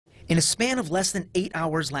In a span of less than 8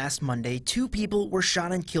 hours last Monday, 2 people were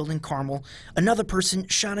shot and killed in Carmel. Another person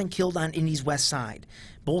shot and killed on Indy's west side.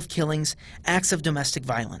 Both killings, acts of domestic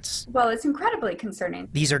violence. Well, it's incredibly concerning.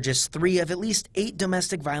 These are just 3 of at least 8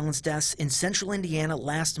 domestic violence deaths in central Indiana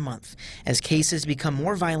last month, as cases become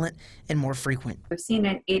more violent and more frequent. We've seen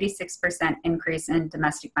an 86% increase in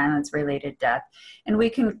domestic violence-related death, and we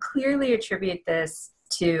can clearly attribute this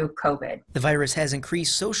to COVID. The virus has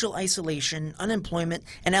increased social isolation, unemployment,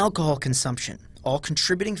 and alcohol consumption, all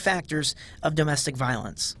contributing factors of domestic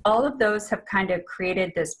violence. All of those have kind of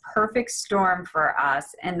created this perfect storm for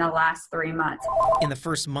us in the last 3 months. In the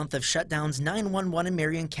first month of shutdowns, 911 in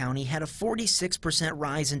Marion County had a 46%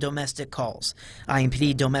 rise in domestic calls.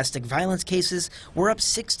 IMPD domestic violence cases were up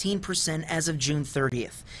 16% as of June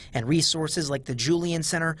 30th. And resources like the Julian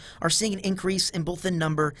Center are seeing an increase in both the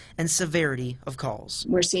number and severity of calls.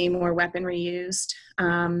 We're seeing more weaponry used.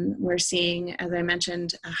 We're seeing, as I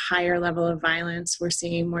mentioned, a higher level of violence. We're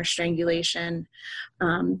seeing more strangulation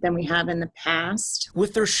than we have in the past.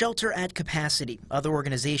 With their shelter at capacity, other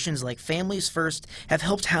organizations like Families First have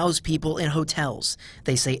helped house people in hotels.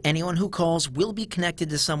 They say anyone who calls will be connected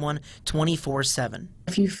to someone 24/7.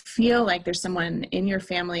 If you feel like there's someone in your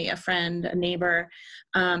family, a friend, a neighbor,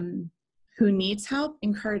 who needs help,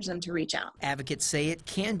 encourage them to reach out. Advocates say it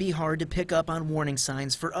can be hard to pick up on warning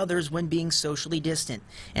signs for others when being socially distant,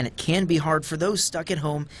 and it can be hard for those stuck at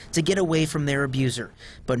home to get away from their abuser.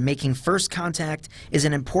 But making first contact is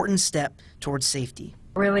an important step towards safety.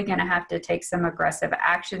 We're really going to have to take some aggressive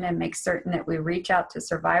action and make certain that we reach out to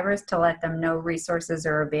survivors to let them know resources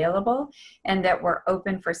are available and that we're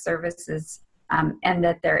open for services and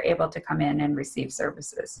that they're able to come in and receive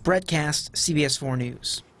services. Brett Cast, CBS 4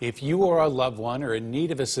 News. If you or a loved one are in need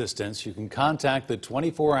of assistance, you can contact the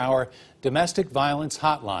 24-hour domestic violence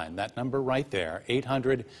hotline. That number right there,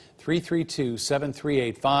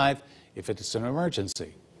 800-332-7385. If it's an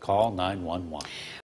emergency, call 911.